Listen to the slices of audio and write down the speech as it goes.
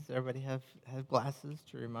Everybody have glasses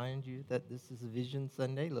to remind you that this is a Vision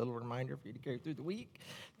Sunday. A little reminder for you to carry through the week.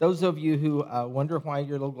 Those of you who wonder why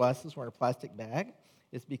your little glasses were in a plastic bag,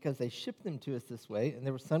 it's because they shipped them to us this way, and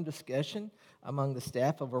there was some discussion among the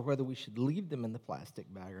staff over whether we should leave them in the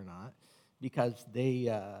plastic bag or not, because they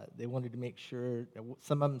wanted to make sure.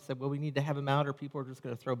 Some of them said, well, we need to have them out or people are just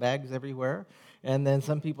going to throw bags everywhere. And then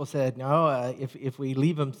some people said, no, if we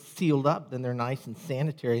leave them sealed up, then they're nice and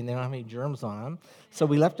sanitary and they don't have any germs on them. So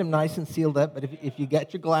we left them nice and sealed up. But if you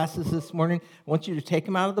got your glasses this morning, I want you to take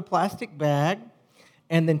them out of the plastic bag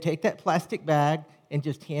and then take that plastic bag and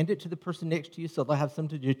just hand it to the person next to you so they'll have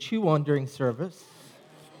something to chew on during service.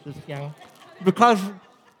 Just, because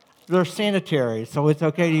they're sanitary, so it's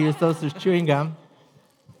okay to use those as chewing gum.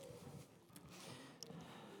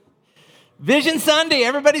 Vision Sunday.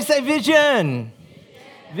 Everybody say vision.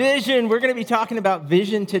 Vision. We're going to be talking about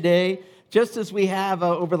vision today, just as we have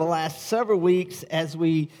over the last several weeks as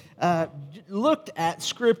we looked at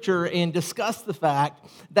Scripture and discussed the fact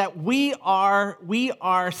that we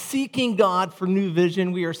are seeking God for new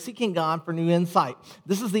vision. We are seeking God for new insight.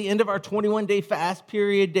 This is the end of our 21-day fast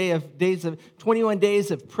period, 21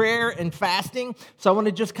 days of prayer and fasting. So I want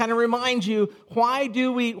to just kind of remind you, why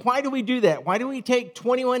do we do that? Why do we take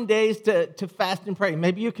 21 days to fast and pray?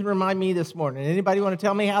 Maybe you can remind me this morning. Anybody want to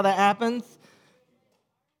tell me how that happens?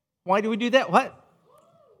 Why do we do that? What?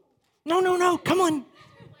 No, come on.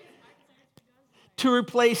 To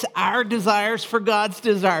replace our desires for God's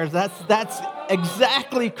desires. That's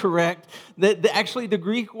exactly correct. Actually, the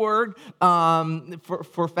Greek word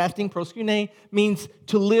for fasting, proskune, means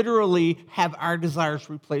to literally have our desires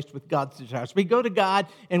replaced with God's desires. We go to God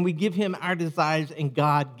and we give Him our desires, and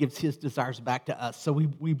God gives His desires back to us. So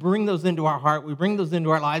we bring those into our heart, we bring those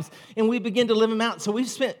into our lives, and we begin to live them out. So we've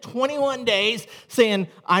spent 21 days saying,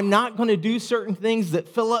 I'm not going to do certain things that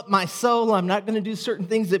fill up my soul. I'm not going to do certain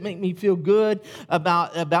things that make me feel good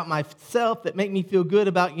about myself, that make me feel good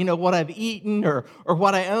about, what I've eaten or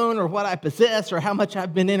what I own or what I possess or how much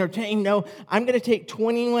I've been entertained. No, I'm going to take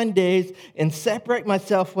 21 days and separate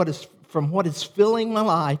myself from what is filling my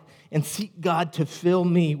life and seek God to fill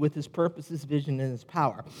me with His purpose, His vision, and His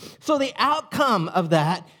power. So the outcome of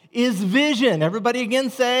that is vision. Everybody again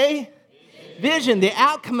say vision. The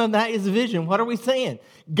outcome of that is vision. What are we saying?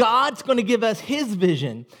 God's going to give us His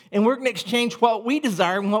vision, and we're going to exchange what we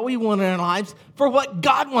desire and what we want in our lives for what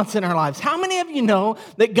God wants in our lives. How many of you know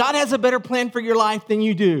that God has a better plan for your life than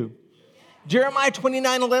you do? Jeremiah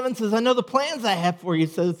 29:11 says, I know the plans I have for you,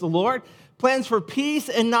 says the Lord. Plans for peace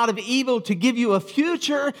and not of evil, to give you a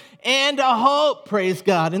future and a hope, praise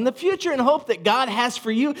God. And the future and hope that God has for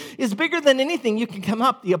you is bigger than anything you can come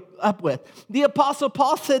up with. The Apostle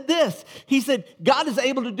Paul said this. He said, God is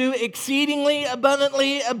able to do exceedingly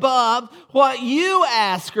abundantly above what you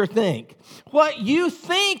ask or think. What you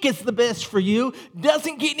think is the best for you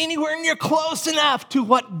doesn't get anywhere near close enough to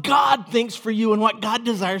what God thinks for you and what God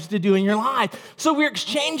desires to do in your life. So we're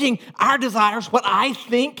exchanging our desires, what I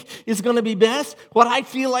think is going to be best, what I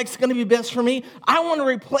feel like is going to be best for me. I want to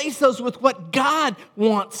replace those with what God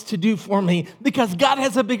wants to do for me, because God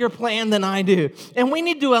has a bigger plan than I do. And we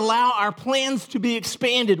need to allow our plans to be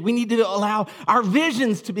expanded. We need to allow our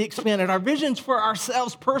visions to be expanded, our visions for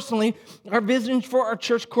ourselves personally, our visions for our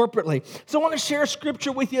church corporately. So I want to share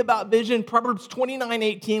scripture with you about vision. Proverbs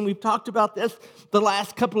 29:18. We've talked about this the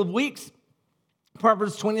last couple of weeks.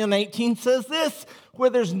 Proverbs 29:18 says this, where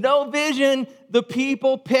there's no vision, the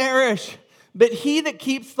people perish. But he that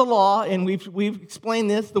keeps the law, and we've explained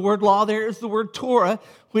this, the word law there is the word Torah,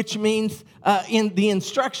 which means in the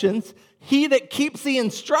instructions. He that keeps the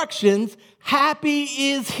instructions, happy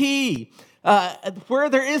is he. Where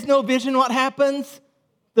there is no vision, what happens?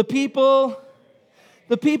 The people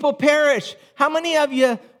perish. How many of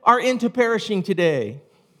you are into perishing today?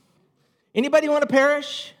 Anybody want to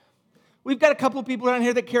perish? We've got a couple of people around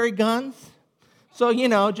here that carry guns. So,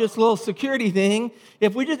 just a little security thing.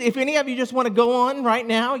 If any of you just want to go on right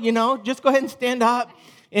now, just go ahead and stand up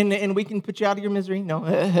and we can put you out of your misery. No.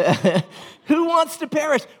 Who wants to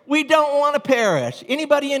perish? We don't want to perish.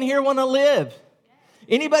 Anybody in here want to live?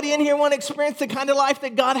 Anybody in here want to experience the kind of life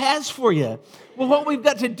that God has for you? Well, what we've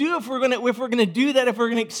got to do if we're going to do that, if we're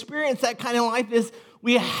going to experience that kind of life, is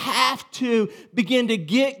we have to begin to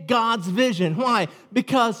get God's vision. Why?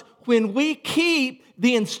 Because when we keep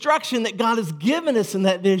the instruction that God has given us in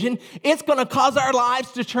that vision, it's going to cause our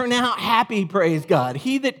lives to turn out happy, praise God.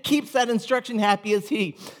 He that keeps that instruction, happy is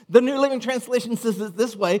he. The New Living Translation says it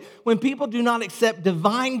this way: when people do not accept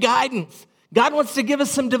divine guidance, God wants to give us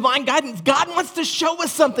some divine guidance. God wants to show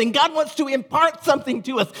us something. God wants to impart something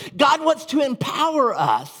to us. God wants to empower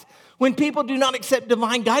us. When people do not accept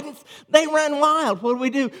divine guidance, they run wild.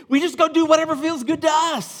 What do? We just go do whatever feels good to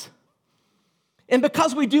us. And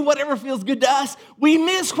because we do whatever feels good to us, we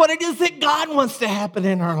miss what it is that God wants to happen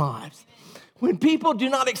in our lives. When people do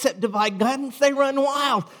not accept divine guidance, they run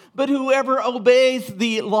wild. But whoever obeys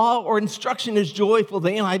the law or instruction is joyful. The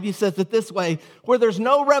NIV says it this way: where there's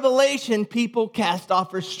no revelation, people cast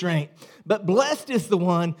off restraint. But blessed is the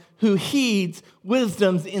one who heeds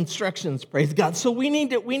wisdom's instructions. Praise God. So we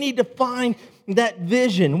need to find that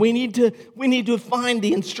vision. We need to find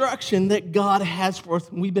the instruction that God has for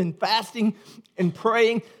us. We've been fasting and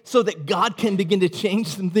praying so that God can begin to change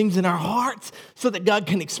some things in our hearts, so that God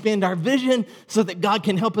can expand our vision, so that God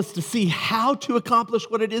can help us to see how to accomplish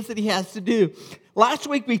what it is that He has to do. Last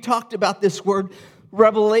week we talked about this word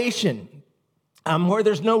revelation. Where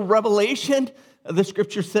there's no revelation, the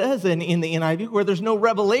scripture says, and in the NIV, where there's no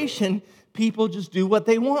revelation, people just do what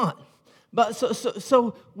they want. But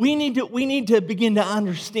so we need to begin to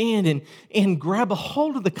understand and grab a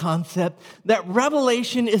hold of the concept that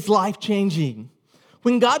revelation is life-changing.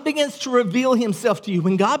 When God begins to reveal Himself to you,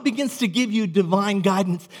 when God begins to give you divine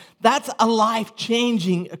guidance, that's a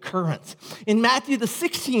life-changing occurrence. In Matthew, the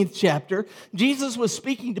 16th chapter, Jesus was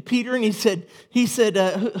speaking to Peter, and he said,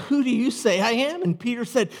 who do you say I am? And Peter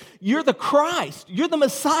said, you're the Christ, you're the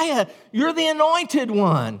Messiah, you're the anointed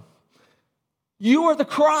one. You are the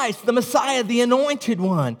Christ, the Messiah, the anointed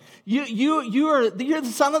one. You're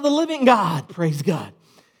the Son of the living God, praise God.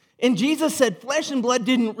 And Jesus said, flesh and blood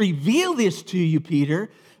didn't reveal this to you,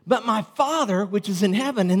 Peter, but my Father, which is in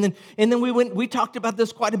heaven. And then we talked about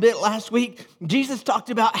this quite a bit last week. Jesus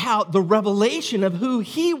talked about how the revelation of who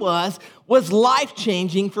He was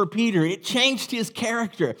life-changing for Peter. It changed his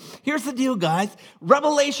character. Here's the deal, guys.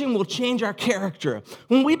 Revelation will change our character.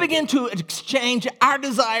 When we begin to exchange our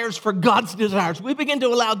desires for God's desires, we begin to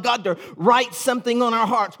allow God to write something on our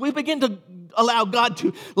hearts. We begin to allow God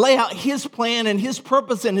to lay out His plan and His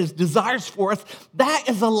purpose and His desires for us. That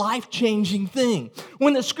is a life-changing thing.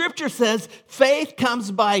 When the scripture says faith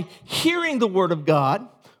comes by hearing the word of God,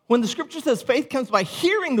 when the scripture says faith comes by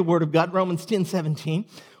hearing the word of God, Romans 10:17,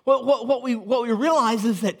 what we realize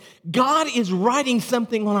is that God is writing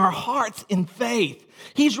something on our hearts in faith.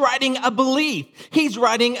 He's writing a belief. He's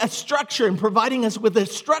writing a structure and providing us with a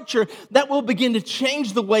structure that will begin to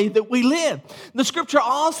change the way that we live. The scripture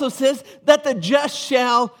also says that the just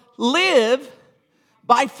shall live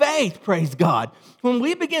by faith, praise God. When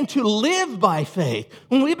we begin to live by faith,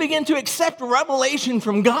 when we begin to accept revelation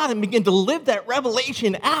from God and begin to live that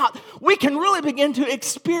revelation out, we can really begin to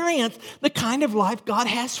experience the kind of life God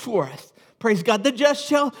has for us. Praise God. The just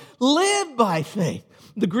shall live by faith.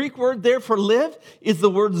 The Greek word there for live is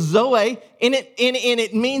the word zoe, and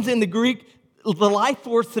it means in the Greek the life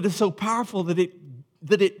force that is so powerful that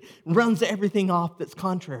it runs everything off that's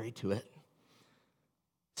contrary to it.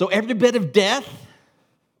 So every bit of death,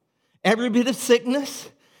 every bit of sickness,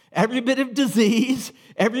 every bit of disease,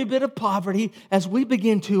 every bit of poverty, as we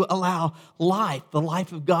begin to allow life, the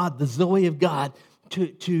life of God, the Zoe of God,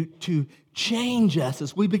 to change us,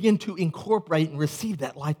 as we begin to incorporate and receive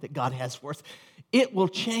that life that God has for us, it will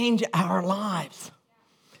change our lives.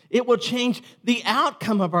 It will change the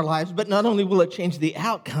outcome of our lives, but not only will it change the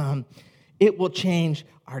outcome, it will change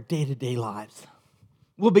our day-to-day lives.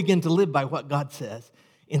 We'll begin to live by what God says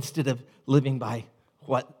instead of living by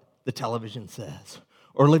what the television says,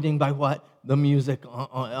 or living by what the music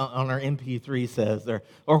on our MP3 says,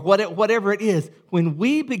 or whatever it is. When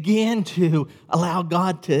we begin to allow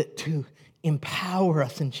God to empower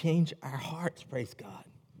us and change our hearts, praise God,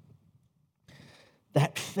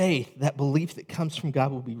 that faith, that belief that comes from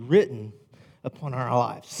God will be written upon our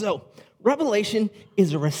lives. So, revelation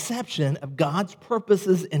is a reception of God's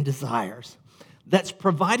purposes and desires that's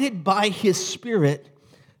provided by His Spirit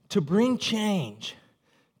to bring change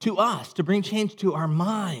to us, to bring change to our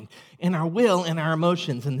mind and our will and our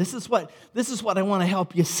emotions. And this is what I want to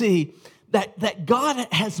help you see, that God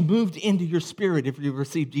has moved into your spirit if you've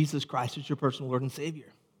received Jesus Christ as your personal Lord and Savior.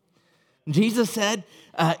 Jesus said,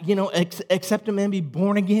 except a man be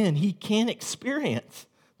born again, he can't experience.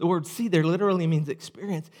 The word see there literally means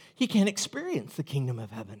experience. He can't experience the kingdom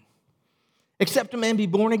of heaven. Except a man be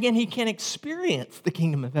born again, he can't experience the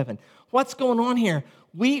kingdom of heaven. What's going on here?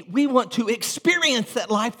 We want to experience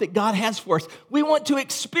that life that God has for us. We want to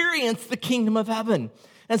experience the kingdom of heaven.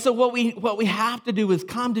 And so what we have to do is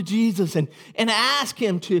come to Jesus and ask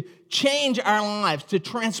Him to change our lives, to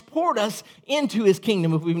transport us into His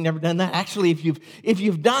kingdom if we've never done that. Actually, if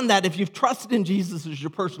you've done that, if you've trusted in Jesus as your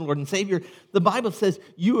personal Lord and Savior, the Bible says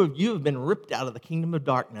you have been ripped out of the kingdom of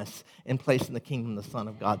darkness and placed in the kingdom of the Son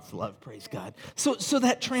of God's love. Praise God. So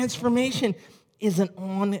that transformation, is an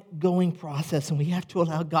ongoing process, and we have to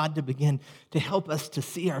allow God to begin to help us to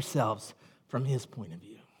see ourselves from his point of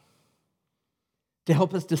view. To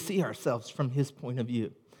help us to see ourselves from his point of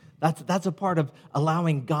view. That's a part of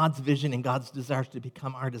allowing God's vision and God's desires to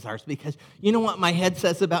become our desires. Because you know what my head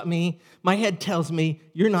says about me? My head tells me,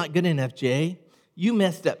 you're not good enough, Jay. You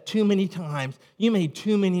messed up too many times. You made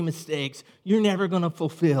too many mistakes. You're never going to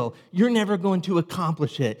fulfill. You're never going to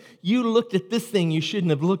accomplish it. You looked at this thing you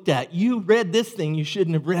shouldn't have looked at. You read this thing you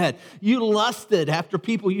shouldn't have read. You lusted after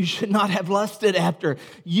people you should not have lusted after.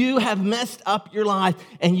 You have messed up your life,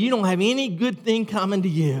 and you don't have any good thing coming to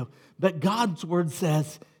you. But God's word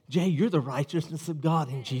says, Jay, you're the righteousness of God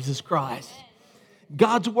in Jesus Christ.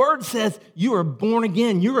 God's word says you are born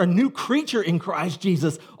again. You're a new creature in Christ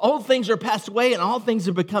Jesus. Old things are passed away and all things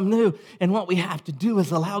have become new. And what we have to do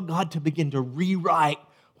is allow God to begin to rewrite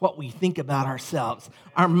what we think about ourselves,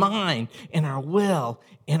 our mind and our will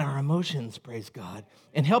and our emotions, praise God.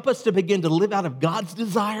 And help us to begin to live out of God's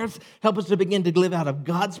desires. Help us to begin to live out of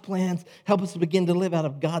God's plans. Help us to begin to live out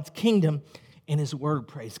of God's kingdom and his word,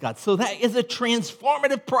 praise God. So that is a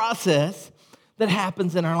transformative process that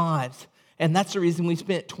happens in our lives. And that's the reason we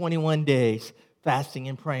spent 21 days fasting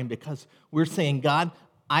and praying, because we're saying, God,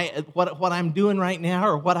 what I'm doing right now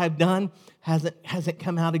or what I've done hasn't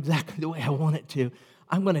come out exactly the way I want it to.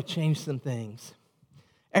 I'm going to change some things.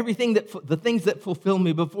 The things that fulfill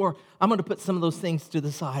me before, I'm going to put some of those things to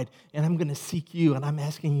the side, and I'm going to seek you, and I'm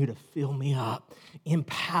asking you to fill me up,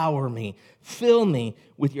 empower me, fill me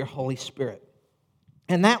with your Holy Spirit.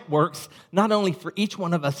 And that works not only for each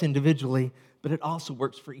one of us individually, but it also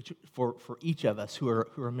works for each of us who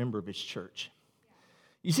are a member of his church.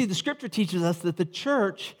 You see, the scripture teaches us that the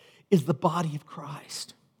church is the body of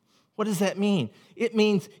Christ. What does that mean? It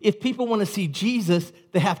means if people want to see Jesus,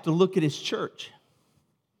 they have to look at his church.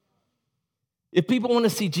 If people want to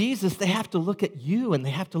see Jesus, they have to look at you, and they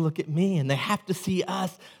have to look at me, and they have to see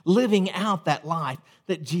us living out that life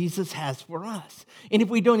that Jesus has for us. And if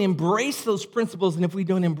we don't embrace those principles, and if we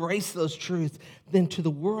don't embrace those truths, then to the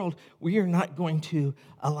world, we are not going to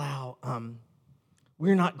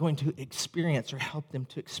we're not going to experience or help them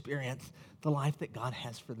to experience the life that God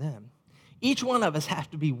has for them. Each one of us have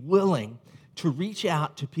to be willing to reach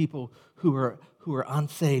out to people who are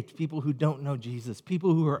unsaved, people who don't know Jesus,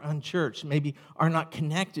 people who are unchurched, maybe are not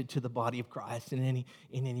connected to the body of Christ in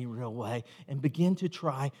any real way, and begin to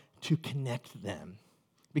try to connect them.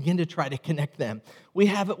 Begin to try to connect them. We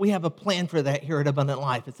have a plan for that here at Abundant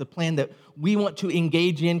Life. It's a plan that we want to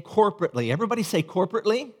engage in corporately. Everybody say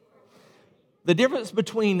corporately. The difference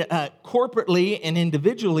between corporately and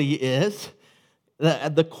individually is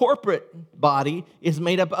the corporate body is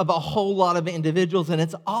made up of a whole lot of individuals, and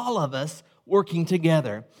it's all of us working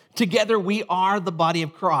together. Together, we are the body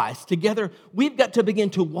of Christ. Together, we've got to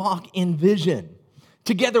begin to walk in vision.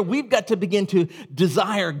 Together, we've got to begin to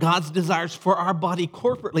desire God's desires for our body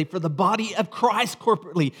corporately, for the body of Christ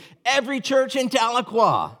corporately. Every church in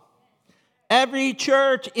Tahlequah. Every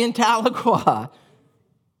church in Tahlequah.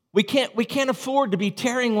 We can't afford to be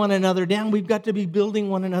tearing one another down. We've got to be building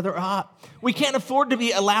one another up. We can't afford to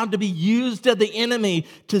be allowed to be used of the enemy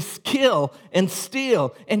to kill and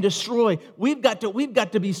steal and destroy. We've got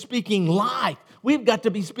to be speaking life. We've got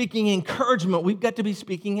to be speaking encouragement. We've got to be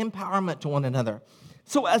speaking empowerment to one another.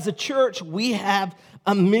 So as a church, we have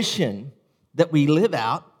a mission that we live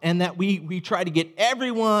out and that we try to get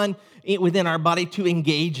everyone within our body to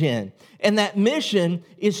engage in. And that mission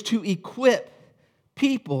is to equip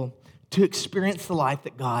people to experience the life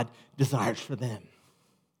that God desires for them.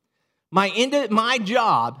 My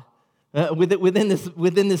job within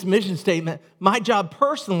this mission statement, my job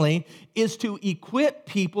personally is to equip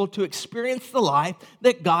people to experience the life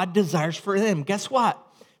that God desires for them. Guess what?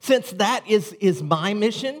 Since that is my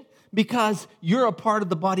mission, because you're a part of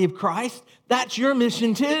the body of Christ, that's your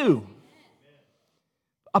mission too.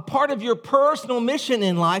 A part of your personal mission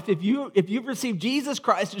in life, if you've received Jesus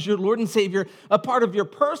Christ as your Lord and Savior, a part of your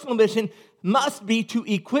personal mission must be to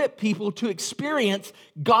equip people to experience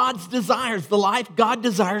God's desires, the life God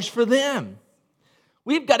desires for them.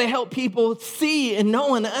 We've got to help people see and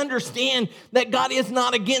know and understand that God is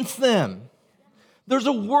not against them. There's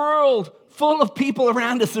a world full of people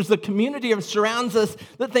around us. There's a community that surrounds us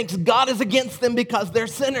that thinks God is against them because they're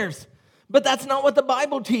sinners. But that's not what the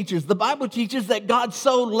Bible teaches. The Bible teaches that God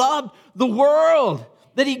so loved the world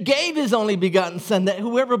that he gave his only begotten Son, that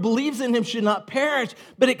whoever believes in him should not perish,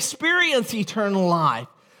 but experience eternal life.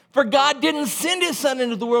 For God didn't send his Son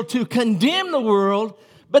into the world to condemn the world,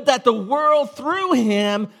 but that the world through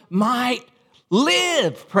him might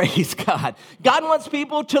live. Praise God. God wants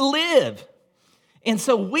people to live. And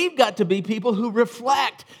so we've got to be people who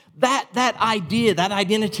reflect That idea, that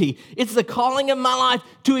identity, it's the calling of my life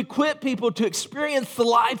to equip people to experience the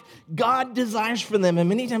life God desires for them. And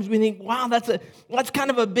many times we think, wow, that's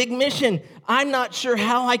kind of a big mission. I'm not sure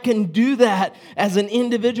how I can do that as an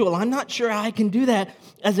individual. I'm not sure how I can do that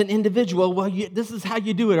as an individual. Well, this is how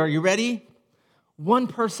you do it. Are you ready? One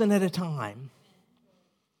person at a time.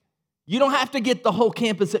 You don't have to get the whole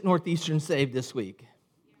campus at Northeastern saved this week.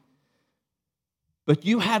 But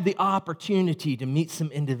you have the opportunity to meet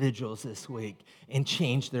some individuals this week and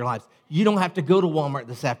change their lives. You don't have to go to Walmart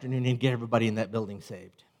this afternoon and get everybody in that building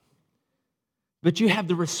saved. But you have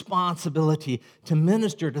the responsibility to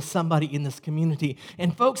minister to somebody in this community.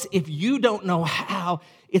 And folks, if you don't know how,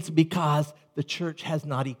 it's because the church has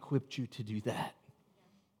not equipped you to do that.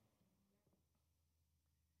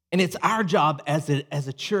 And it's our job as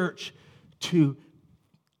a church to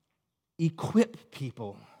equip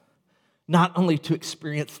people not only to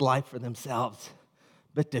experience life for themselves,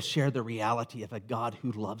 but to share the reality of a God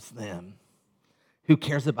who loves them, who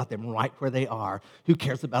cares about them right where they are, who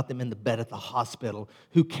cares about them in the bed at the hospital,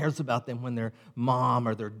 who cares about them when their mom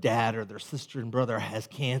or their dad or their sister and brother has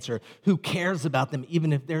cancer, who cares about them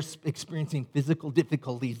even if they're experiencing physical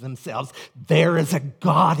difficulties themselves. There is a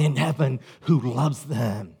God in heaven who loves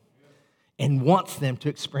them and wants them to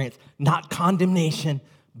experience not condemnation,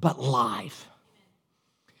 but life.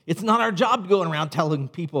 It's not our job to go around telling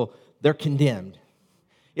people they're condemned.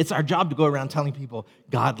 It's our job to go around telling people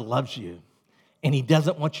God loves you and he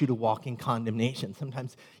doesn't want you to walk in condemnation.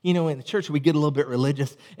 Sometimes, in the church we get a little bit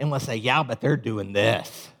religious and we'll say, yeah, but they're doing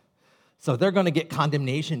this. So they're going to get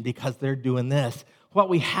condemnation because they're doing this. What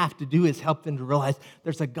we have to do is help them to realize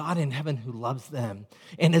there's a God in heaven who loves them.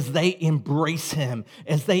 And as they embrace him,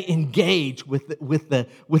 as they engage with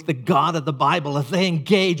the God of the Bible, as they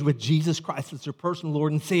engage with Jesus Christ as their personal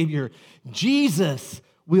Lord and Savior, Jesus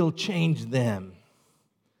will change them.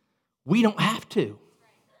 We don't have to.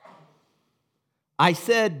 I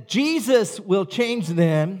said Jesus will change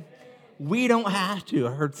them. We don't have to.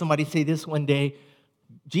 I heard somebody say this one day.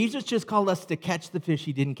 Jesus just called us to catch the fish.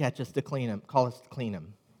 He didn't catch us to clean them. Call us to clean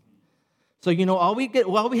them. So, all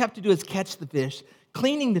we have to do is catch the fish.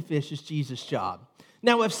 Cleaning the fish is Jesus' job.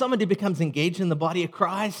 Now, if somebody becomes engaged in the body of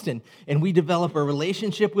Christ and we develop a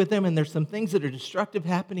relationship with them and there's some things that are destructive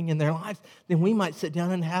happening in their lives, then we might sit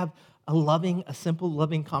down and have a simple,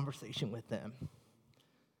 loving conversation with them.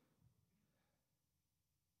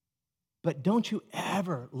 But don't you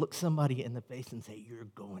ever look somebody in the face and say, you're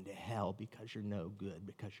going to hell because you're no good,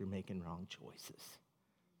 because you're making wrong choices.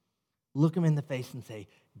 Look them in the face and say,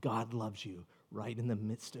 God loves you right in the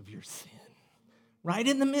midst of your sin, right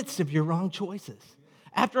in the midst of your wrong choices.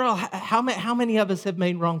 After all, how many of us have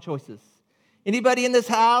made wrong choices? Anybody in this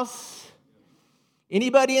house?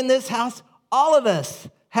 Anybody in this house? All of us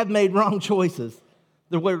have made wrong choices.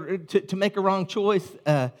 The word to make a wrong choice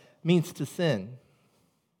means to sin.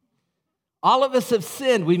 All of us have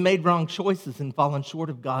sinned. We made wrong choices and fallen short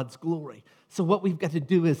of God's glory. So what we've got to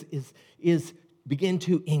do is begin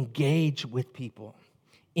to engage with people.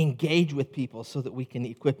 Engage with people so that we can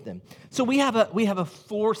equip them. So we have a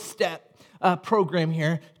 4-step program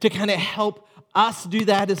here to kind of help us do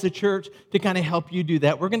that as a church, to kind of help you do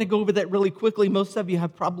that. We're going to go over that really quickly. Most of you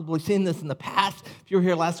have probably seen this in the past. If you were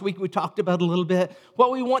here last week, we talked about it a little bit.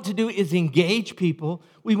 What we want to do is engage people.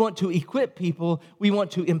 We want to equip people. We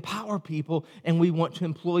want to empower people. And we want to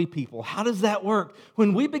employ people. How does that work?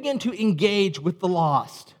 When we begin to engage with the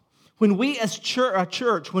lost, when we as a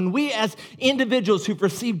church, when we as individuals who've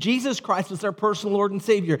received Jesus Christ as our personal Lord and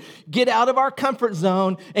Savior, get out of our comfort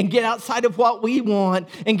zone and get outside of what we want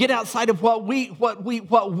and get outside of what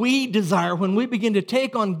we desire, when we begin to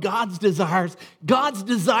take on God's desires, God's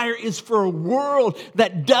desire is for a world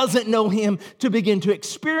that doesn't know him to begin to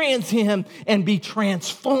experience him and be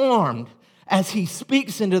transformed as he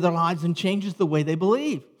speaks into their lives and changes the way they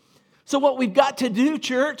believe. So what we've got to do,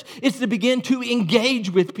 church, is to begin to engage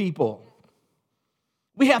with people.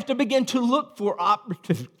 We have to begin to look for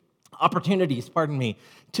opportunities,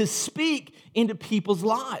 to speak into people's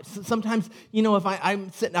lives. Sometimes, if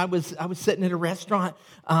I was sitting at a restaurant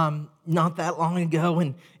not that long ago,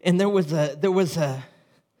 and there was a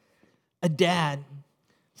dad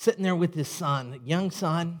sitting there with his son, a young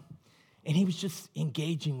son, and he was just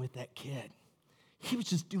engaging with that kid. He was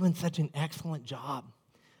just doing such an excellent job.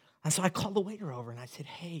 And so I called the waiter over and I said,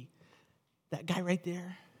 hey, that guy right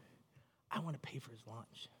there, I want to pay for his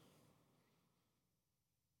lunch.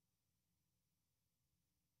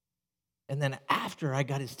 And then after I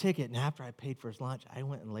got his ticket and after I paid for his lunch, I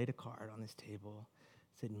went and laid a card on his table.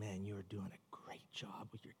 Said, man, you are doing a great job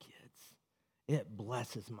with your kids. It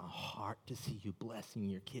blesses my heart to see you blessing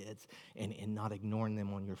your kids and not ignoring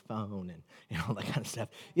them on your phone and all that kind of stuff.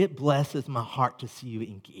 It blesses my heart to see you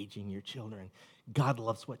engaging your children. God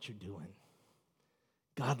loves what you're doing.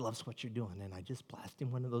 God loves what you're doing. And I just blasted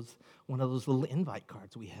him one of those little invite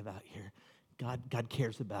cards we have out here. God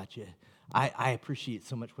cares about you. I appreciate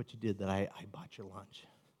so much what you did that I bought your lunch.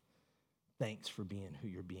 Thanks for being who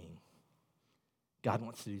you're being. God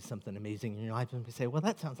wants to do something amazing in your life. And we say, well,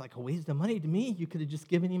 that sounds like a waste of money to me. You could have just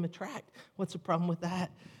given him a tract. What's the problem with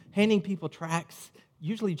that? Handing people tracts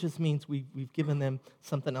usually just means we've given them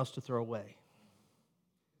something else to throw away.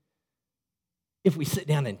 If we sit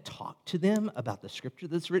down and talk to them about the scripture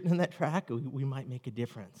that's written in that tract, we might make a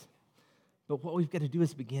difference. But what we've got to do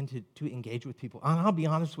is begin to engage with people. And I'll be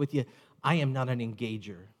honest with you, I am not an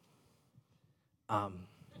engager.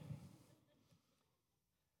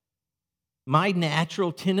 My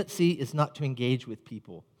natural tendency is not to engage with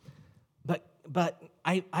people. But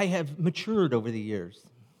I have matured over the years,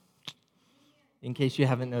 in case you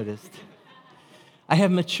haven't noticed. I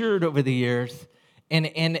have matured over the years, and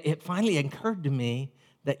it finally occurred to me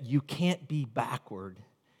that you can't be backward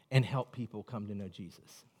and help people come to know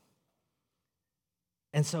Jesus.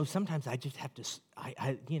 And so sometimes I just have to,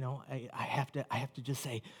 I have to just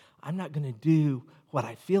say, I'm not going to do what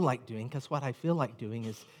I feel like doing, because what I feel like doing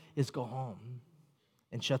is go home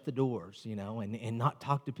and shut the doors, and not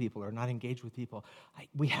talk to people or not engage with people.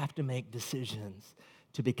 We have to make decisions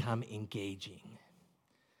to become engaging,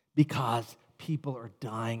 because people are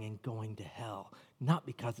dying and going to hell, not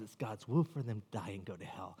because it's God's will for them to die and go to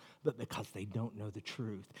hell, but because they don't know the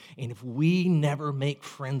truth. And if we never make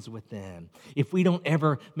friends with them, if we don't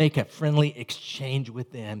ever make a friendly exchange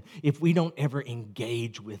with them, if we don't ever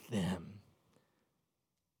engage with them,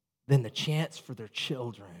 then the chance for their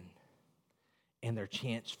children and their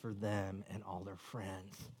chance for them and all their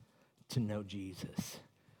friends to know Jesus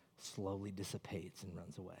slowly dissipates and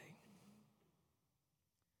runs away.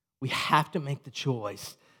 We have to make the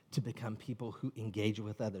choice to become people who engage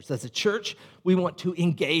with others. As a church, we want to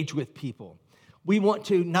engage with people. We want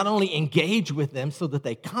to not only engage with them so that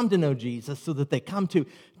they come to know Jesus, so that they come to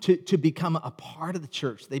become a part of the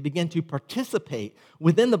church. They begin to participate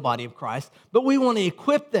within the body of Christ, but we want to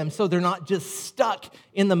equip them so they're not just stuck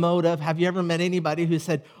in the mode of, have you ever met anybody who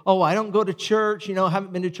said, oh, I don't go to church, I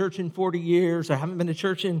haven't been to church in 40 years, or I haven't been to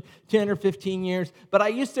church in 10 or 15 years, but I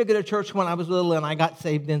used to go to church when I was little and I got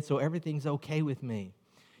saved then, so everything's okay with me.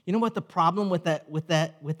 You know what the problem with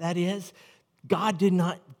that is? God did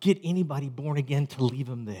not get anybody born again to leave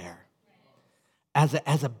him there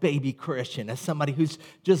as a baby Christian, as somebody who's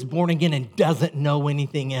just born again and doesn't know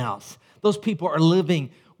anything else. Those people are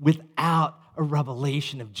living without a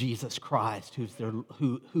revelation of Jesus Christ,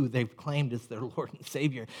 who they've claimed as their Lord and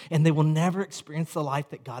Savior, and they will never experience the life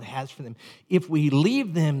that God has for them. If we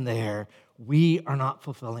leave them there, we are not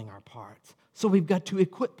fulfilling our parts. So we've got to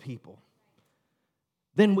equip people.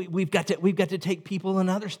 Then we've got to take people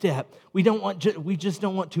another step. We just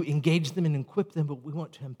don't want to engage them and equip them, but we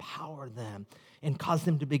want to empower them and cause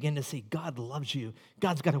them to begin to see God loves you.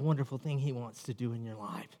 God's got a wonderful thing he wants to do in your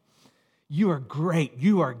life. You are great.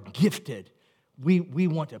 You are gifted. We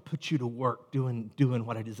want to put you to work doing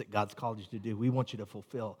what it is that God's called you to do. We want you to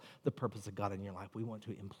fulfill the purpose of God in your life. We want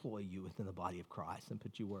to employ you within the body of Christ and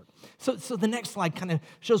put you to work. So the next slide kind of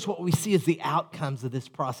shows what we see as the outcomes of this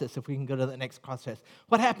process. If we can go to the next process.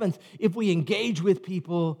 What happens if we engage with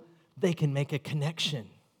people, they can make a connection.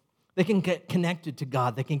 They can get connected to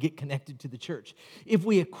God. They can get connected to the church. If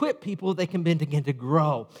we equip people, they can begin to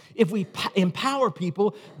grow. If we empower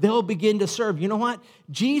people, they'll begin to serve. You know what?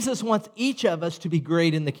 Jesus wants each of us to be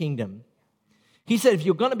great in the kingdom. He said, if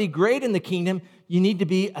you're going to be great in the kingdom, you need to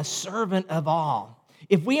be a servant of all.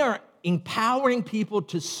 If we are empowering people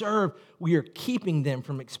to serve, we are keeping them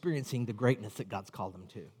from experiencing the greatness that God's called them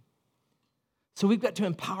to. So we've got to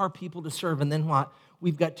empower people to serve, and then what?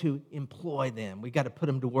 We've got to employ them. We've got to put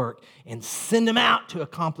them to work and send them out to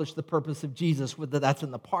accomplish the purpose of Jesus, whether that's in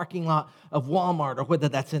the parking lot of Walmart, or whether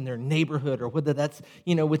that's in their neighborhood, or whether that's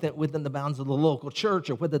within the bounds of the local church,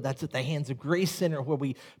 or whether that's at the Hands of Grace Center where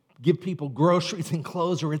we give people groceries and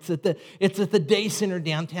clothes, or it's at the day center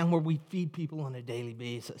downtown where we feed people on a daily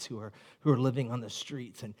basis who are living on the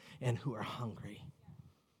streets and who are hungry.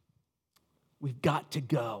 We've got to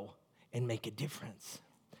go and make a difference.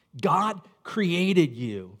 God created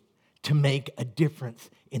you to make a difference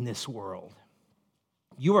in this world.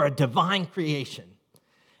 You are a divine creation,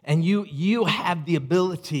 and you have the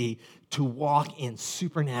ability to walk in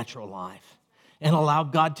supernatural life and allow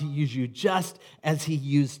God to use you just as he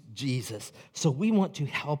used Jesus. So we want to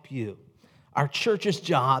help you. Our church's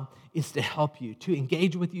job is to help you, to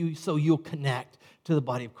engage with you so you'll connect to the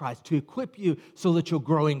body of Christ, to equip you so that you'll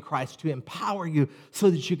grow in Christ, to empower you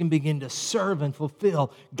so that you can begin to serve and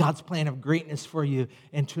fulfill God's plan of greatness for you,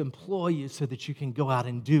 and to employ you so that you can go out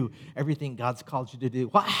and do everything God's called you to do.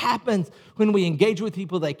 What happens when we engage with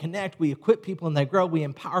people, they connect, we equip people and they grow, we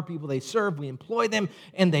empower people, they serve, we employ them,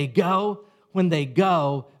 and they go. When they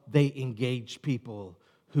go, they engage people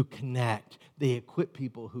who connect. They equip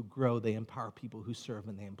people who grow. They empower people who serve,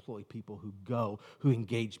 and they employ people who go, who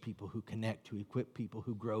engage people who connect, who equip people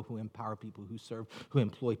who grow, who empower people who serve, who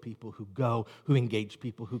employ people who go, who engage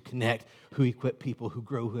people who connect, who equip people who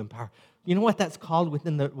grow, who empower. You know what that's called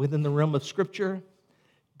within the realm of Scripture?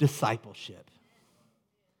 Discipleship.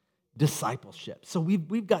 Discipleship. So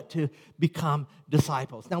we've got to become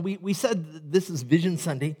disciples. Now, we said this is Vision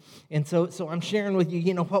Sunday, and so I'm sharing with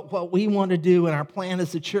you, what we want to do and our plan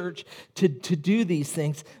as a church to do these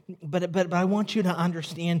things. But I want you to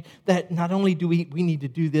understand that not only do we need to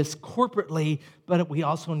do this corporately, but we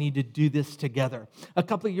also need to do this together. A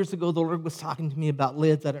couple of years ago, the Lord was talking to me about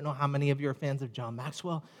lids. I don't know how many of you are fans of John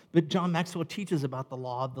Maxwell, but John Maxwell teaches about the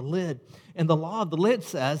law of the lid. And the law of the lid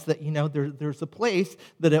says that, there's a place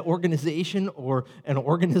that an organization or an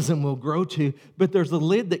organism will grow to, but there's a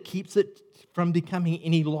lid that keeps it from becoming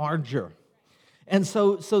any larger. And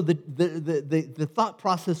so the thought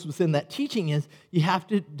process within that teaching is you have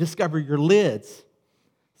to discover your lids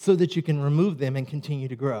so that you can remove them and continue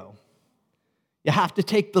to grow. You have to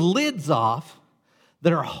take the lids off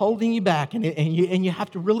that are holding you back, and you have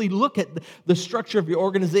to really look at the structure of your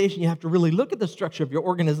organization. You have to really look at the structure of your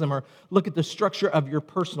organism, or look at the structure of your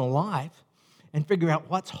personal life, and figure out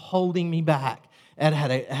what's holding me back. Ed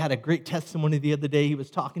had a great testimony the other day. He was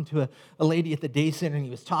talking to a lady at the day center, and he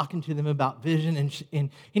was talking to them about vision, and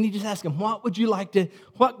he just asked them, what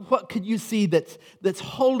could you see that's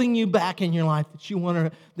holding you back in your life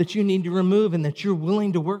that you need to remove and that you're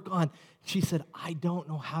willing to work on? She said, I don't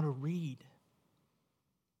know how to read.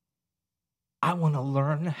 I want to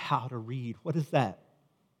learn how to read. What is that?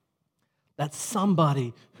 That's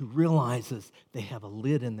somebody who realizes they have a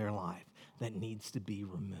lid in their life that needs to be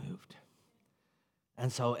removed.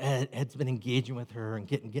 And so Ed's been engaging with her and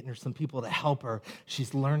getting her some people to help her.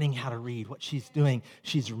 She's learning how to read. What she's doing,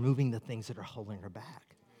 she's removing the things that are holding her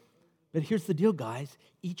back. But here's the deal, guys.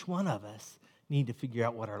 Each one of us need to figure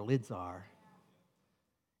out what our lids are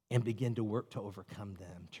and begin to work to overcome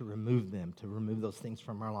them, to remove those things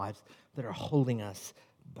from our lives that are holding us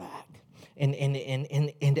back. And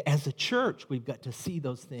as a church, we've got to see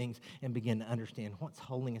those things and begin to understand what's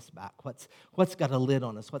holding us back, what's got a lid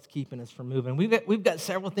on us, what's keeping us from moving. We've got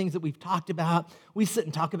several things that we've talked about. We sit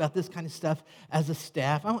and talk about this kind of stuff as a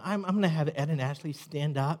staff. I'm going to have Ed and Ashley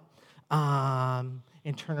stand up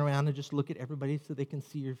and turn around and just look at everybody so they can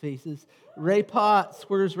see your faces. Ray Potts,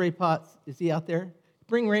 where's Ray Potts? Is he out there?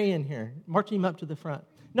 Bring Ray in here. March him up to the front.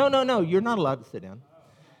 No, you're not allowed to sit down.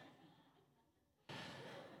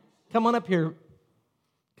 Come on up here.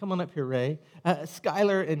 Ray.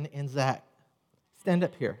 Skylar and Zach, stand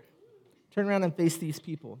up here. Turn around and face these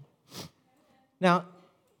people. Now,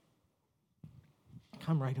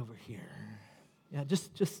 come right over here. Yeah,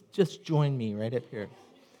 just join me right up here.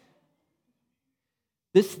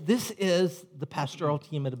 This is the pastoral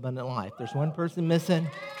team at Abundant Life. There's one person missing.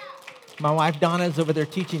 My wife Donna is over there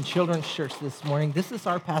teaching children's church this morning. This is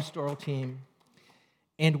our pastoral team.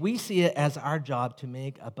 And we see it as our job to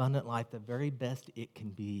make Abundant Life the very best it can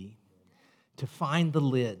be, to find the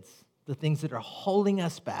lids, the things that are holding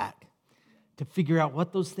us back, to figure out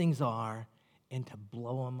what those things are, and to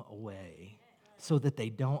blow them away so that they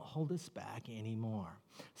don't hold us back anymore.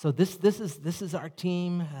 So this is our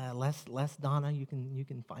team. Les Donna, you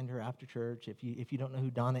can find her after church. If you don't know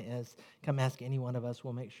who Donna is, come ask any one of us.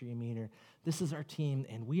 We'll make sure you meet her. This is our team,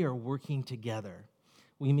 and we are working together.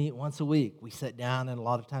 We meet once a week. We sit down, and a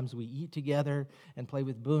lot of times we eat together and play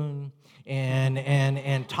with Boone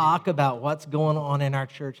and talk about what's going on in our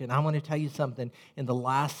church. And I want to tell you something. In the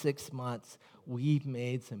last 6 months, we've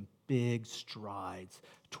made some big strides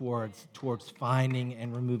towards finding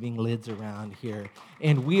and removing lids around here.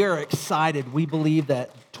 And we are excited. We believe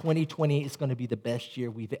that 2020 is going to be the best year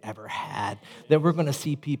we've ever had, that we're going to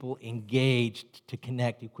see people engaged to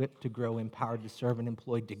connect, equipped to grow, empowered to serve, and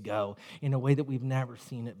employed to go in a way that we've never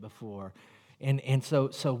seen it before. And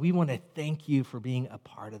so we want to thank you for being a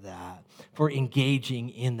part of that, for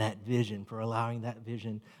engaging in that vision, for allowing that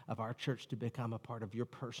vision of our church to become a part of your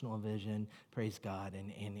personal vision. Praise God,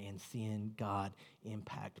 and seeing God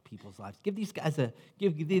impact people's lives. Give these guys a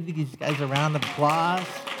round of applause.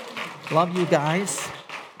 Love you guys.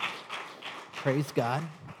 Praise God.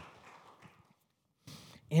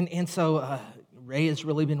 And so Ray has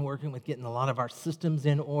really been working with getting a lot of our systems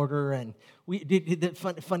in order. And we did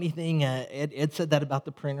the funny thing, Ed said that about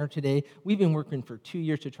the printer today. We've been working for 2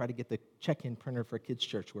 years to try to get the check-in printer for Kids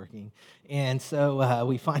Church working. And so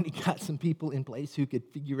we finally got some people in place who could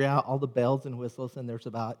figure out all the bells and whistles. And there's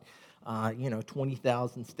about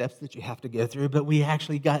 20,000 steps that you have to go through. But we have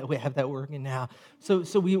that working now. So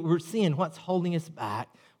we're seeing what's holding us back.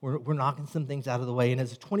 We're knocking some things out of the way. And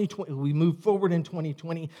as 2020, we move forward in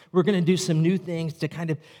 2020, we're going to do some new things to kind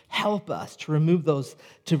of help us to remove those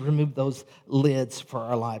lids for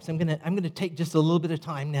our lives. I'm going to take just a little bit of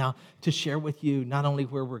time now to share with you not only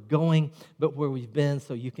where we're going, but where we've been,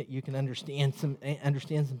 so you can understand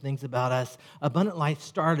some things about us. Abundant Life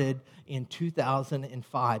started in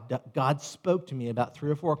 2005. God spoke to me about 3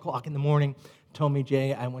 or 4 o'clock in the morning, told me,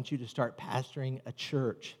 Jay, I want you to start pastoring a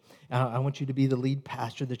church. I want you to be the lead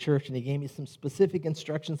pastor of the church. And he gave me some specific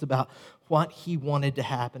instructions about what he wanted to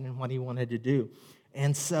happen and what he wanted to do.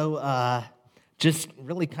 And so just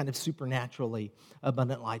really kind of supernaturally,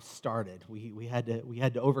 Abundant Life started. We had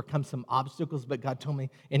to overcome some obstacles, but God told me,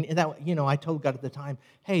 and that, I told God at the time,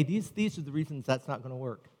 hey, these are the reasons that's not going to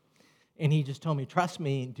work. And he just told me, trust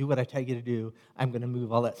me, do what I tell you to do. I'm going to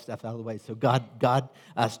move all that stuff out of the way. So God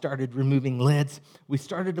started removing lids. We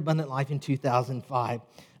started Abundant Life in 2005.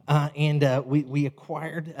 And we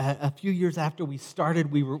acquired, a few years after we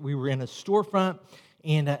started, we were in a storefront,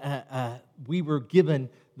 and we were given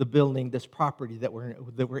the building, this property that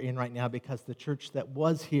we're in right now, because the church that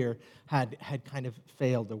was here had kind of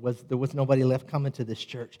failed. There was nobody left coming to this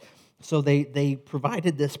church. So they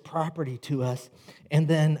provided this property to us. And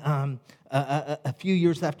then a few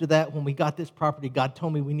years after that, when we got this property, God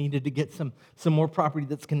told me we needed to get some more property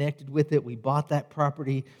that's connected with it. We bought that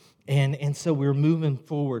property. And so we're moving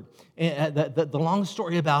forward. And the long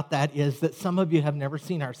story about that is that some of you have never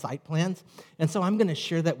seen our site plans. And so I'm going to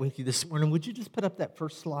share that with you this morning. Would you just put up that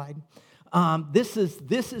first slide? This is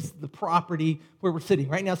the property where we're sitting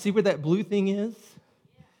right now. See where that blue thing is?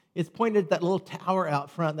 It's pointed at that little tower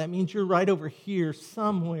out front. That means you're right over here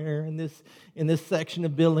somewhere in this section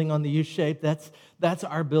of building on the U-shape. That's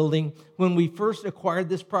our building. When we first acquired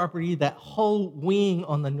this property, that whole wing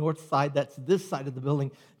on the north side, that's this side of the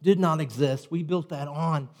building, did not exist. We built that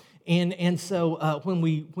on. And so when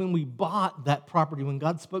we bought that property, when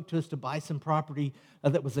God spoke to us to buy some property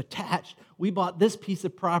that was attached, we bought this piece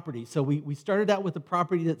of property. So we started out with a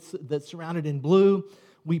property that's surrounded in blue.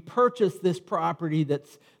 We purchased this property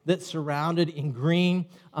that's surrounded in green.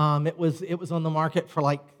 It was on the market for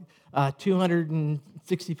like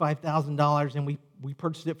 $265,000, and we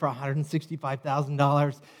purchased it for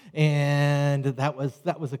 $165,000, and that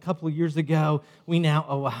was a couple of years ago. We now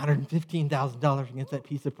owe $115,000 against that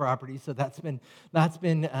piece of property, so that's been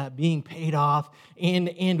being paid off.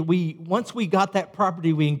 And once we got that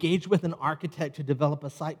property, we engaged with an architect to develop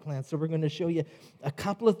a site plan. So we're going to show you a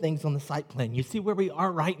couple of things on the site plan. You see where we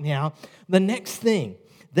are right now. The next thing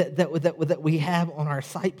that we have on our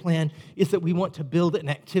site plan is that we want to build an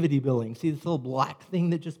activity building. See this little black thing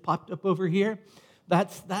that just popped up over here?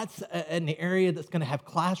 That's an area that's going to have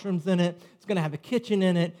classrooms in it. It's going to have a kitchen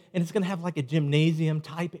in it, and it's going to have like a gymnasium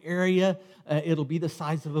type area. It'll be the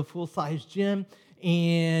size of a full-size gym,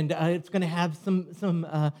 and it's going to have some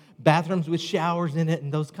bathrooms with showers in it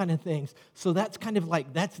and those kind of things. So that's kind of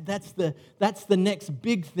like that's the next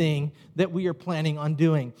big thing that we are planning on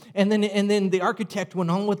doing. And then the architect went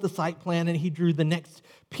on with the site plan, and he drew the next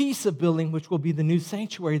piece of building, which will be the new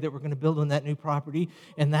sanctuary that we're going to build on that new property,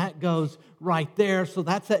 and that goes right there. So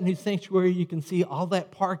that's that new sanctuary. You can see all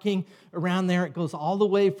that parking around there. It goes all the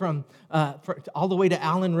way all the way to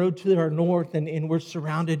Allen Road to our north, and we're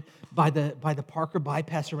surrounded by the Parker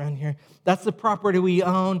bypass around here. That's the property we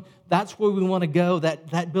own. That's where we want to go.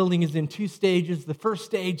 That building is in 2 stages. The first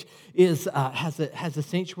stage has a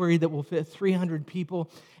sanctuary that will fit 300 people.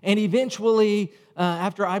 And eventually,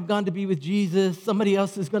 after I've gone to be with Jesus, somebody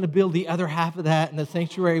else is going to build the other half of that, and the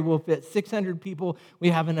sanctuary will fit 600 people. We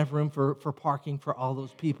have enough room for parking for all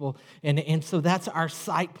those people. And so that's our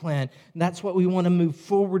site plan. And that's what we want to move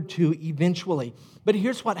forward to eventually. But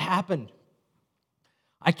here's what happened.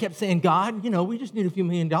 I kept saying, God, we just need a few $1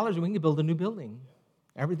 million and we can build a new building.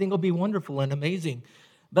 Everything will be wonderful and amazing.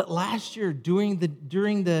 But last year, during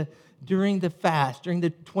the fast, during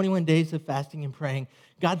the 21 days of fasting and praying,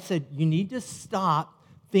 God said, you need to stop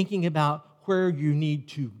thinking about where you need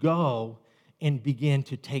to go and begin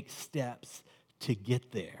to take steps to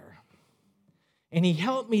get there. And he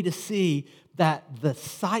helped me to see that the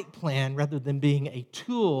site plan, rather than being a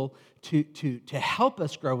tool to help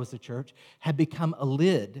us grow as a church, had become a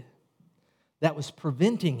lid that was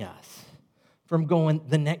preventing us from going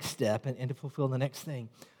the next step and to fulfill the next thing.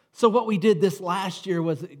 So what we did this last year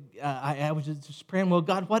was I was just praying, well,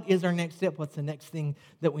 God, what is our next step? What's the next thing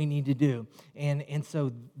that we need to do? And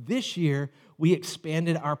so this year we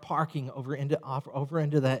expanded our parking over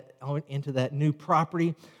into that new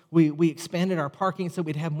property. We expanded our parking so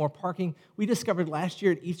we'd have more parking. We discovered last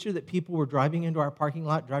year at Easter that people were driving into our parking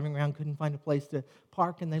lot, driving around, couldn't find a place to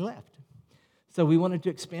park, and they left. So we wanted to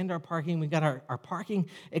expand our parking. We got our parking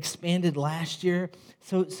expanded last year.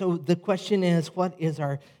 So the question is, what is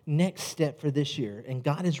our next step for this year? And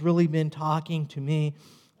God has really been talking to me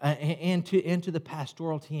and to the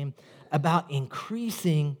pastoral team about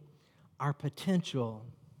increasing our potential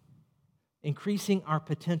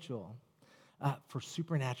for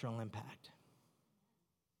supernatural impact.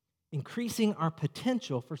 Increasing our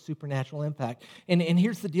potential for supernatural impact. And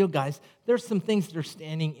here's the deal, guys. There's some things that are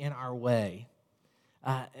standing in our way.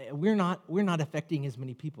 We're not affecting as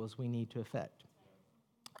many people as we need to affect.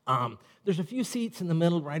 There's a few seats in the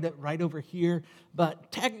middle, right over here.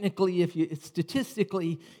 But technically,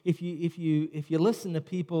 statistically, if you listen to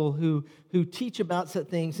people who teach about such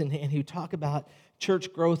things and who talk about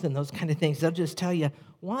church growth and those kind of things, they'll just tell you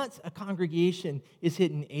once a congregation is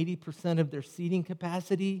hitting 80% of their seating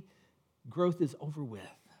capacity, growth is over with.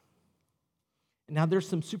 Now, there's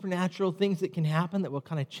some supernatural things that can happen that will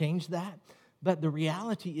kind of change that. But the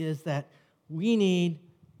reality is that we need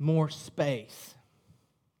more space.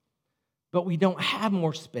 But we don't have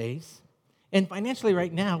more space. And financially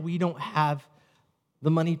right now, we don't have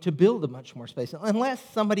the money to build a much more space. Unless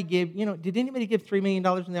somebody gave, did anybody give $3 million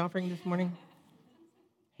in the offering this morning?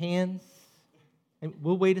 Hands? And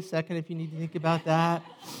we'll wait a second if you need to think about that.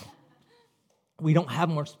 We don't have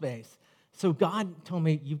more space. So God told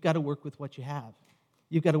me, you've got to work with what you have.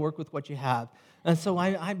 You've got to work with what you have. And so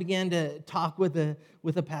I began to talk with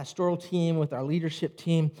the pastoral team, with our leadership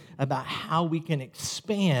team, about how we can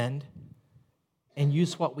expand and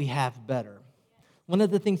use what we have better. One of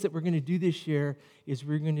the things that we're going to do this year is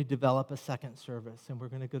we're going to develop a second service, and we're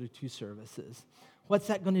going to go to 2 services. What's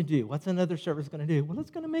that going to do? What's another service going to do? Well,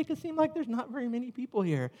 it's going to make it seem like there's not very many people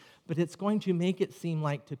here, but it's going to make it seem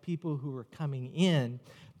like to people who are coming in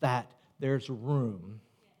that there's room,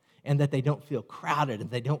 and that they don't feel crowded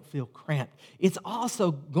and they don't feel cramped. It's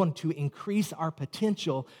also going to increase our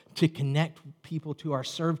potential to connect people to our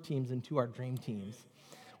serve teams and to our dream teams.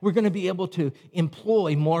 We're going to be able to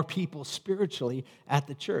employ more people spiritually at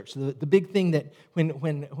the church. The big thing that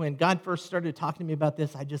when God first started talking to me about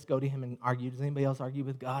this, I just go to him and argue. Does anybody else argue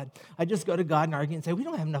with God? I just go to God and argue and say, we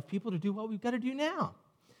don't have enough people to do what we've got to do now.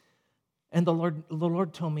 And the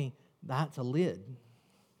Lord told me, that's a lid.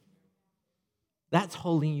 That's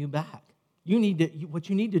holding you back. What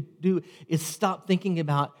you need to do is stop thinking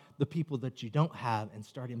about the people that you don't have and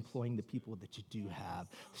start employing the people that you do have.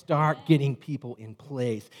 Start getting people in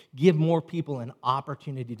place. Give more people an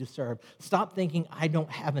opportunity to serve. Stop thinking, I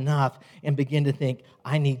don't have enough, and begin to think,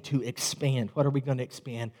 I need to expand. What are we going to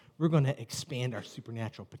expand? We're going to expand our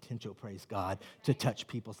supernatural potential, praise God, to touch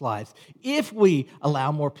people's lives. If we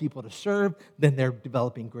allow more people to serve, then they're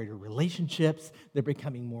developing greater relationships. They're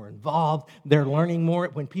becoming more involved. They're learning more.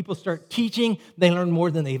 When people start teaching, they learn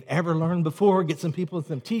more than they've ever learned before. Get some people in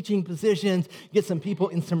some teaching positions. Get some people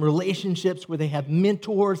in some relationships where they have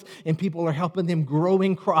mentors and people are helping them grow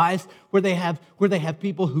in Christ, where they have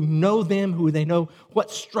people who know them, who they know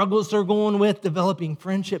what struggles they're going with, developing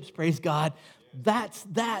friendships, praise God. That's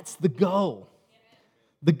the goal.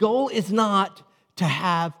 The goal is not to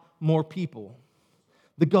have more people.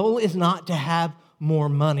 The goal is not to have more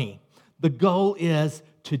money. The goal is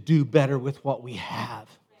to do better with what we have.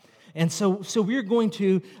 And so we're going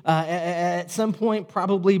to, at some point,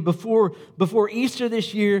 probably before Easter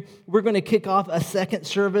this year, we're going to kick off a second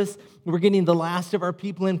service. We're getting the last of our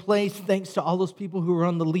people in place, thanks to all those people who are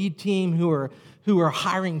on the lead team who are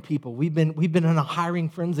hiring people. We've been in a hiring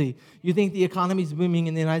frenzy. You think the economy's booming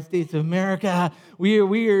in the United States of America?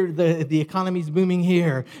 The economy's booming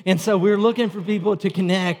here. And so we're looking for people to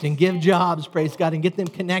connect and give jobs, praise God, and get them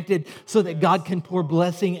connected so that God can pour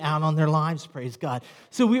blessing out on their lives, praise God.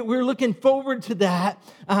 So we're looking forward to that,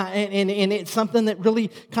 and it's something that really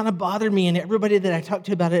kind of bothered me, and everybody that I talked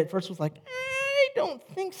to about it at first was like, I don't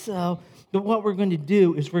think so. But what we're going to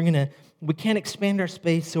do is we can't expand our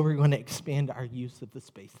space, so we're going to expand our use of the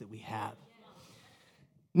space that we have.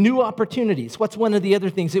 New opportunities. What's one of the other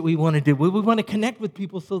things that we want to do? We want to connect with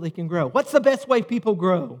people so they can grow. What's the best way people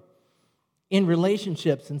grow? In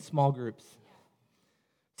relationships and small groups.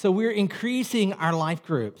 So we're increasing our life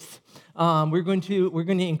groups. We're going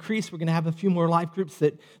to increase. We're going to have a few more life groups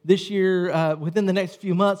that this year, within the next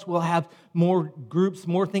few months, we'll have more groups,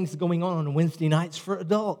 more things going on Wednesday nights for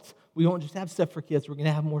adults, We won't just have stuff for kids. We're going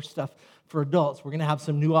to have more stuff for adults. We're going to have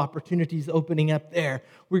some new opportunities opening up there.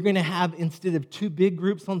 We're going to have, instead of 2 big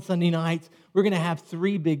groups on Sunday nights, we're going to have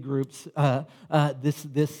 3 big groups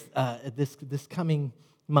this coming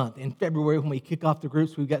month. In February, when we kick off the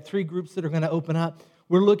groups, we've got 3 groups that are going to open up.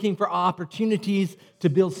 We're looking for opportunities to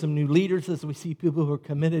build some new leaders as we see people who are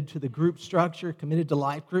committed to the group structure, committed to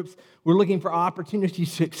life groups. We're looking for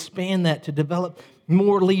opportunities to expand that, to develop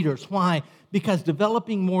more leaders. Why? Because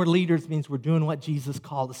developing more leaders means we're doing what Jesus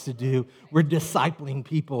called us to do. We're discipling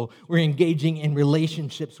people. We're engaging in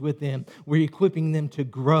relationships with them. We're equipping them to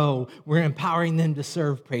grow. We're empowering them to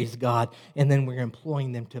serve, praise God. And then we're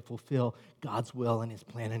employing them to fulfill God's will and His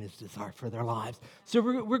plan and His desire for their lives. So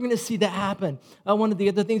we're going to see that happen. One of the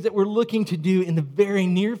other things that we're looking to do in the very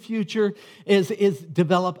near future is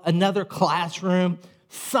develop another classroom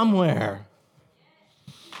somewhere.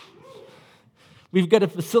 We've got a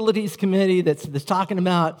facilities committee that's talking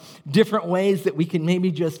about different ways that we can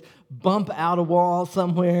maybe just bump out a wall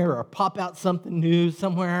somewhere or pop out something new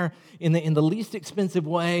somewhere in the least expensive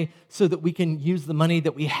way so that we can use the money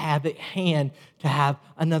that we have at hand to have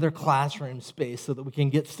another classroom space so that we can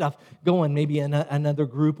get stuff going, maybe another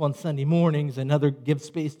group on Sunday mornings, give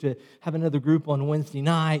space to have another group on Wednesday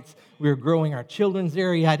nights. We're growing our children's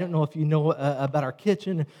area. I don't know if you know about our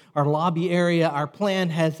kitchen, our lobby area. Our plan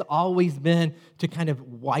has always been to kind of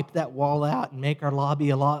wipe that wall out and make our lobby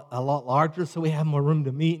a lot larger so we have more room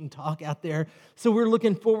to meet and talk out there. So we're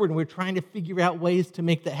looking forward and we're trying to figure out ways to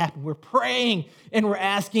make that happen. We're praying and we're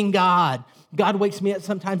asking God. God wakes me up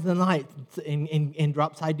sometimes in the night and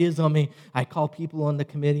drops ideas on me. I call people on the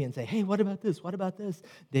committee and say, hey, what about this? What about this?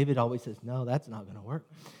 David always says, no, that's not going to work.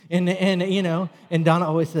 And Donna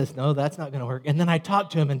always says, no, that's not going to work. And then I talk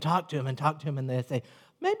to him, and they say,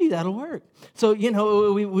 maybe that'll work. So,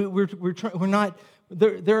 we're not,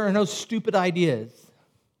 there are no stupid ideas.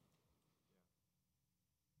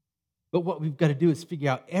 But what we've got to do is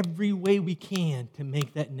figure out every way we can to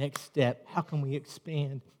make that next step. How can we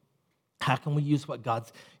expand? How can we use what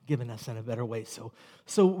God's given us in a better way? So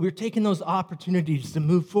we're taking those opportunities to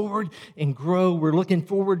move forward and grow. We're looking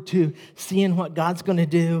forward to seeing what God's going to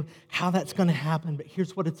do, how that's going to happen. But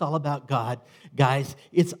here's what it's all about, guys.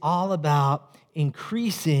 It's all about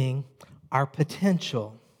increasing our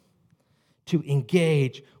potential to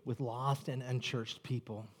engage with lost and unchurched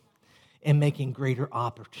people and making greater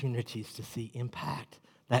opportunities to see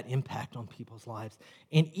that impact on people's lives.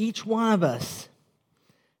 And each one of us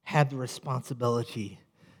have the responsibility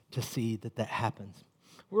to see that happens.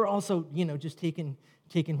 We're also, just taking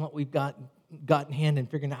what we've got in hand and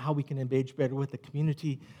figuring out how we can engage better with the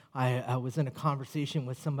community. I was in a conversation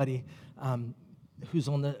with somebody who's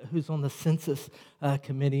on the census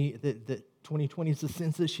committee. The 2020 is the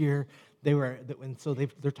census year. They're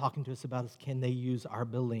talking to us about can they use our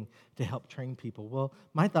building to help train people? Well,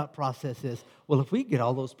 my thought process is, if we get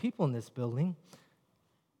all those people in this building,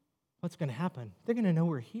 what's going to happen? They're going to know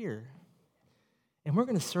we're here, and we're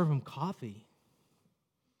going to serve them coffee,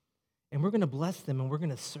 and we're going to bless them, and we're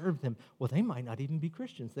going to serve them. Well, they might not even be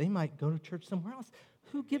Christians. They might go to church somewhere else.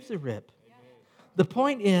 Who gives a rip? The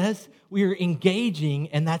point is we are engaging,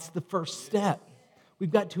 and that's the first step. We've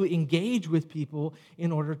got to engage with people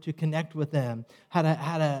in order to connect with them. Had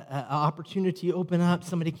an opportunity open up.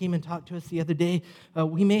 Somebody came and talked to us the other day.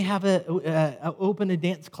 We may have open a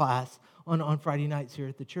dance class on Friday nights here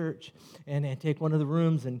at the church and take one of the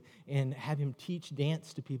rooms and have him teach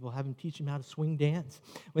dance to people, have him teach them how to swing dance.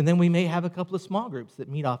 And then we may have a couple of small groups that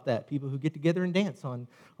meet off that, people who get together and dance on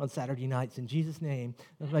Saturday nights in Jesus' name.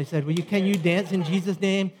 Somebody said, can you dance in Jesus'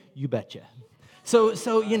 name? You betcha. So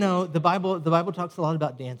the Bible talks a lot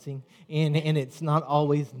about dancing, and it's not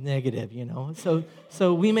always negative,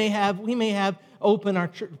 So we may have open our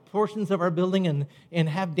portions of our building and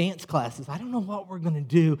have dance classes. I don't know what we're going to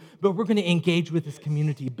do, but we're going to engage with this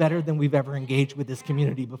community better than we've ever engaged with this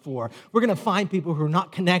community before. We're going to find people who are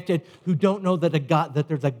not connected, who don't know that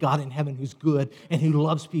there's a God in heaven who's good and who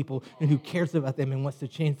loves people and who cares about them and wants to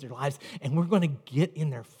change their lives, and we're going to get in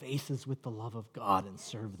their faces with the love of God and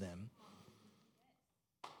serve them.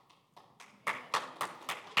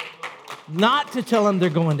 Not to tell them they're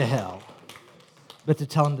going to hell, but to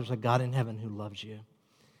tell them there's a God in heaven who loves you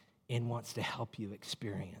and wants to help you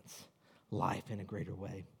experience life in a greater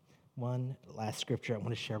way. One last scripture I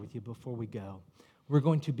want to share with you before we go. We're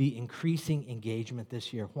going to be increasing engagement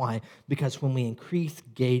this year. Why? Because when we increase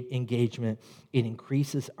engagement, it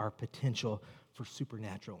increases our potential for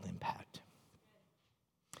supernatural impact.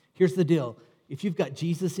 Here's the deal. If you've got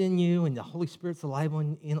Jesus in you and the Holy Spirit's alive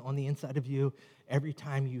on the inside of you, every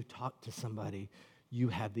time you talk to somebody, you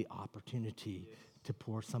have the opportunity to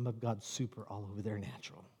pour some of God's super all over their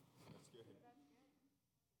natural.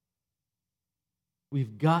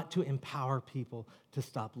 We've got to empower people to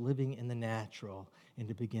stop living in the natural and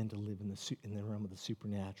to begin to live in the realm of the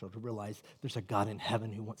supernatural, to realize there's a God in heaven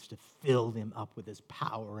who wants to fill them up with his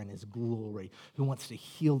power and his glory, who wants to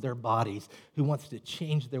heal their bodies, who wants to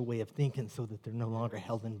change their way of thinking so that they're no longer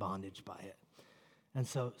held in bondage by it. And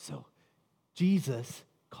so Jesus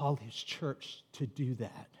called his church to do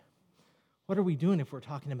that. What are we doing if we're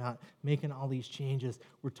talking about making all these changes?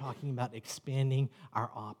 We're talking about expanding our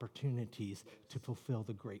opportunities to fulfill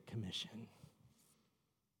the Great Commission.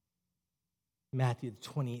 Matthew, the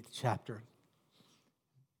 28th chapter,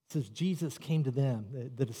 says Jesus came to them.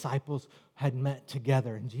 The disciples had met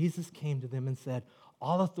together, and Jesus came to them and said,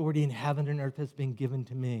 all authority in heaven and earth has been given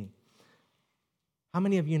to me. How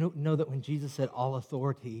many of you know that when Jesus said all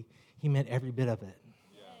authority, he meant every bit of it?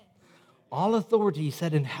 All authority, he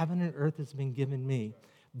said, in heaven and earth has been given me.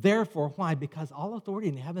 Therefore, why? Because all authority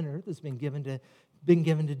in heaven and earth has been given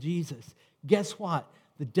to Jesus. Guess what?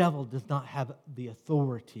 The devil does not have the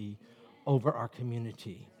authority over our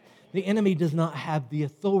community. The enemy does not have the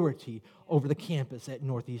authority over the campus at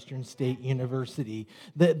Northeastern State University.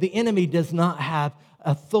 The enemy does not have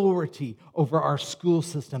authority over our school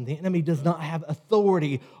system. The enemy does not have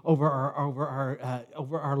authority over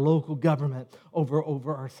our local government,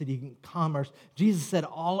 over our city commerce. Jesus said,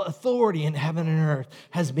 all authority in heaven and earth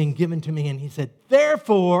has been given to me. And he said,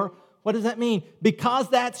 therefore, what does that mean? Because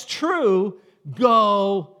that's true,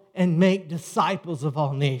 go and make disciples of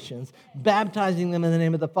all nations, baptizing them in the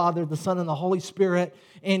name of the Father, the Son, and the Holy Spirit,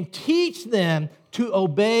 and teach them to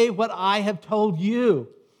obey what I have told you.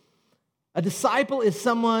 A disciple is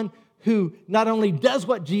someone who not only does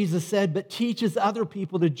what Jesus said, but teaches other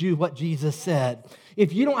people to do what Jesus said.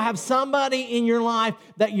 If you don't have somebody in your life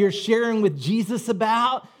that you're sharing with Jesus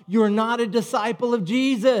about, you're not a disciple of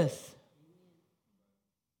Jesus.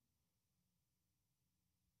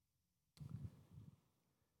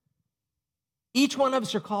 Each one of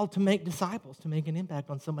us are called to make disciples, to make an impact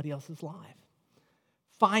on somebody else's life.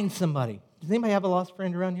 Find somebody. Does anybody have a lost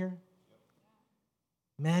friend around here?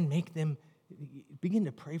 Man, begin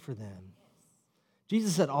to pray for them.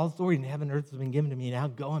 Jesus said, all authority in heaven and earth has been given to me. Now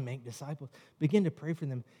go and make disciples. Begin to pray for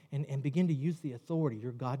them and begin to use the authority,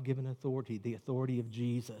 your God-given authority, the authority of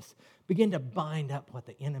Jesus. Begin to bind up what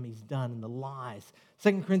the enemy's done and the lies.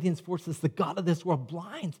 2 Corinthians 4 says, the God of this world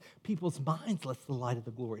blinds people's minds lest the light of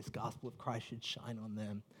the glorious gospel of Christ should shine on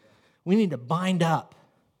them. We need to bind up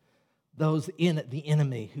those in the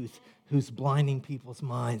enemy who's blinding people's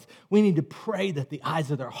minds. We need to pray that the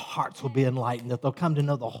eyes of their hearts will be enlightened, that they'll come to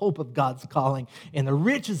know the hope of God's calling and the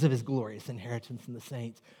riches of his glorious inheritance in the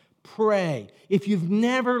saints. Pray. If you've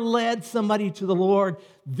never led somebody to the Lord,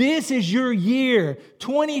 this is your year.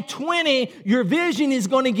 2020, your vision is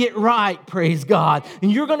going to get right, praise God.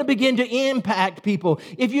 And you're going to begin to impact people.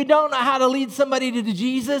 If you don't know how to lead somebody to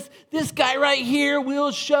Jesus, this guy right here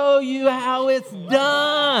will show you how it's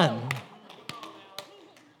done.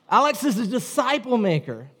 Alex is a disciple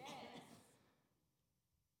maker.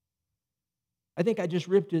 I think I just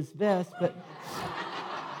ripped his vest, but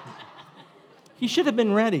he should have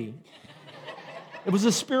been ready. It was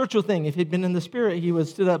a spiritual thing. If he'd been in the spirit, he would have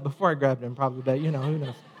stood up before I grabbed him probably, but who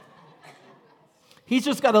knows. He's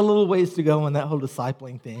just got a little ways to go on that whole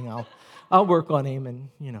discipling thing. I'll work on him and.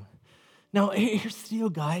 Now, here's the deal,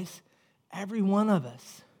 guys. Every one of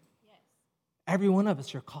us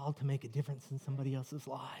are called to make a difference in somebody else's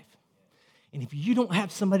life. And if you don't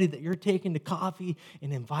have somebody that you're taking to coffee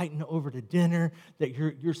and inviting over to dinner, that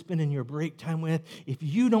you're spending your break time with, if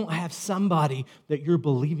you don't have somebody that you're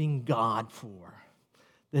believing God for,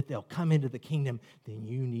 that they'll come into the kingdom, then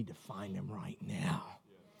you need to find them right now.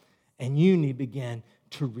 And you need to begin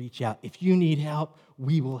to reach out. If you need help,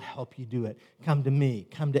 we will help you do it. Come to me,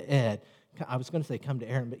 come to Ed. I was going to say come to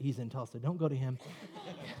Aaron, but he's in Tulsa. Don't go to him.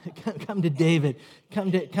 Come to David.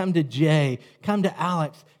 Come to Jay. Come to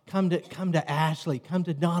Alex. Come to Ashley. Come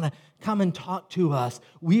to Donna. Come and talk to us.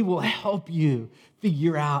 We will help you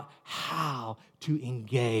figure out how to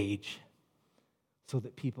engage so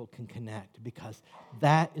that people can connect, because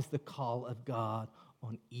that is the call of God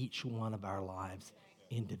on each one of our lives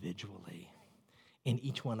individually. And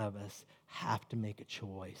each one of us have to make a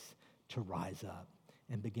choice to rise up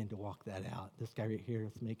and begin to walk that out. This guy right here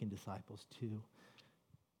is making disciples too.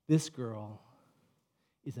 This girl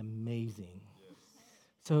is amazing.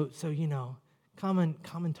 So come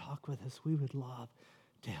and talk with us. We would love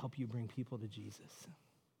to help you bring people to Jesus,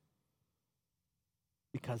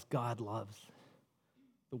 because God loves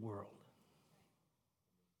the world.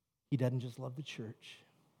 He doesn't just love the church.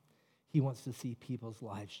 He wants to see people's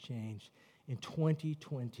lives changed. In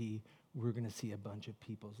 2020, we're going to see a bunch of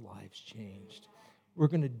people's lives changed. We're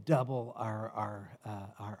going to double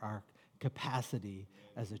our capacity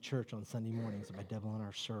as a church on Sunday mornings by doubling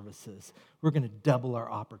our services. We're going to double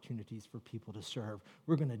our opportunities for people to serve.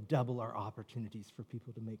 We're going to double our opportunities for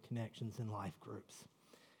people to make connections in life groups.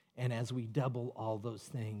 And as we double all those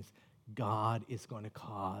things, God is going to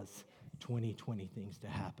cause 2020 things to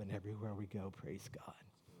happen everywhere we go. Praise God.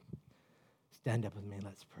 Stand up with me.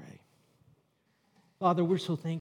 Let's pray. Father, we're so thankful.